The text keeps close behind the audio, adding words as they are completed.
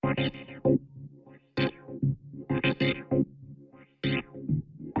I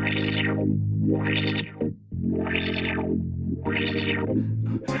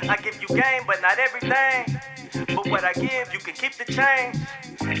give you game, but not everything. But what I give, you can keep the change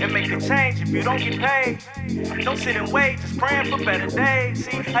and make the change if you don't get paid. Don't sit and wait, just praying for better days.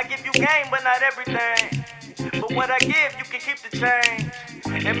 See, I give you game, but not everything. But what I give, you can keep the change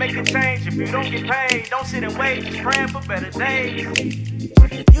and make the change if you don't get paid. Don't sit and wait, just praying for better days.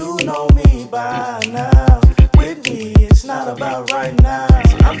 You know me by now. With me, it's not about right now.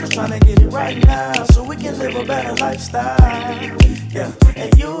 So I'm just trying to get it right now so we can live a better lifestyle. Yeah,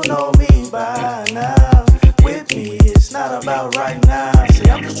 and you know me by now. With me, it's not about right now. See,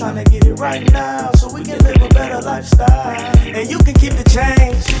 I'm just trying to get it right now so we can live a better lifestyle. And you can keep the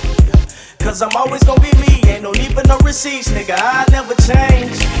change, cause I'm always gonna be me. Ain't no need for no receipts, nigga, I never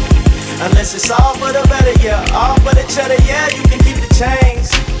change. Unless it's all for the better, yeah, all for the cheddar, yeah, you can keep the change.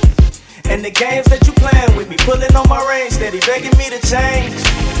 And the games that you playing with me, pulling on my reins, steady begging me to change.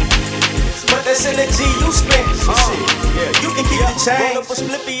 But that's energy you spent, so shit, yeah, you can keep the change. Rolled up a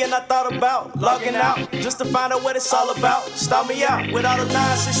spliffy and I thought about logging out, just to find out what it's all about. Start me out with all the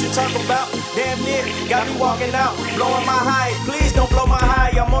nonsense you talk about. Damn near got me walking out, blowing my high. Please don't blow my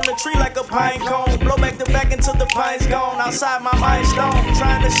high, I'm on the tree like a pine cone. Blow back the back until the pine's gone. Outside my mind stone,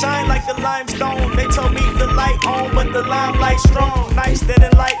 trying to shine like the limestone. They told me the light on, but the limelight strong. Nice that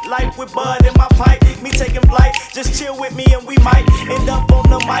and life with bud in my pipe. Me taking flight, just chill with me and we might end up on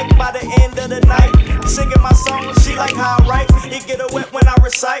the mic by the end of the night. Singing my song, she like how I write. It get her wet when I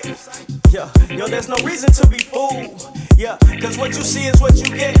recite. Yeah, yo, there's no reason to be fooled. Yeah, cause what you see is what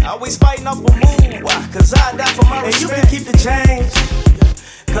you get. Always fighting off a move. Why? Cause I die for my respect. And you can keep the change,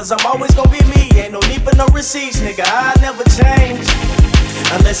 cause I'm always gonna be me. Ain't no need for no receipts, nigga, I never change.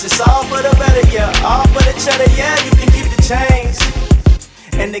 Unless it's all for the better, yeah, all for the cheddar, yeah, you can keep the change.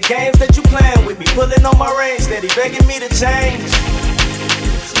 And the games that you playing with me, pulling on my reins, steady begging me to change.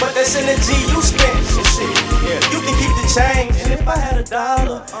 But that's energy you spent, so shit, yeah, you can keep the change. And if I had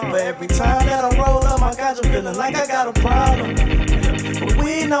 $1 for every time that I roll up my ganja, feeling like I got a problem. But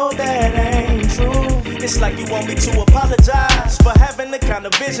we know that ain't true. It's like you want me to apologize for having the kind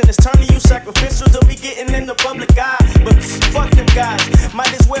of vision that's turning you sacrificial to be getting in the public eye. But fuck them guys,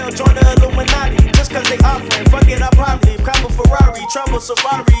 might as well join the Illuminati. Just cause they offering, fuck it, I probably cop a Ferrari, travel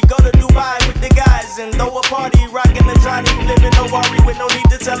safari, go to Dubai with the guys and throw a party, rocking the Johnny, living no worry with no need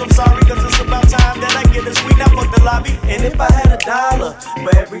to tell them sorry. Cause it's about time that I get a sweet, now fuck the lobby. And if I had $1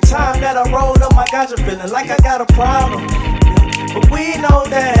 for every time that I roll up my ganja, feeling like I got a problem. But we know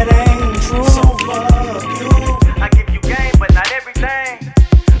that ain't true. So fuck you. I give you game, but not everything.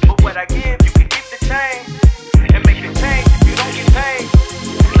 But what I give, you can keep the change and make the change if you don't get paid.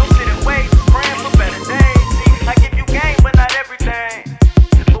 Don't sit and wait, just praying for better days. See, I give you game, but not everything.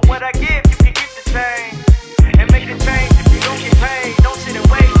 But what I give, you can keep the change and make the change if you don't get paid. Don't sit and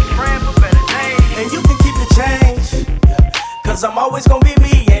wait, just praying for better days. And you can keep the change, cause I'm always gonna be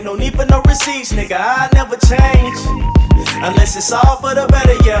me. Ain't no need for no receipts, nigga, I never change. Unless it's all for the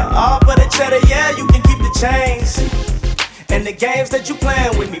better, yeah, all for the cheddar, yeah, you can keep the change. And the games that you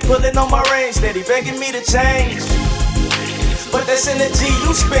playing with me, pulling on my reins, steady begging me to change. But that's energy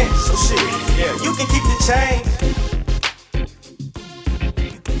you spent, so shit, yeah, you can keep the change.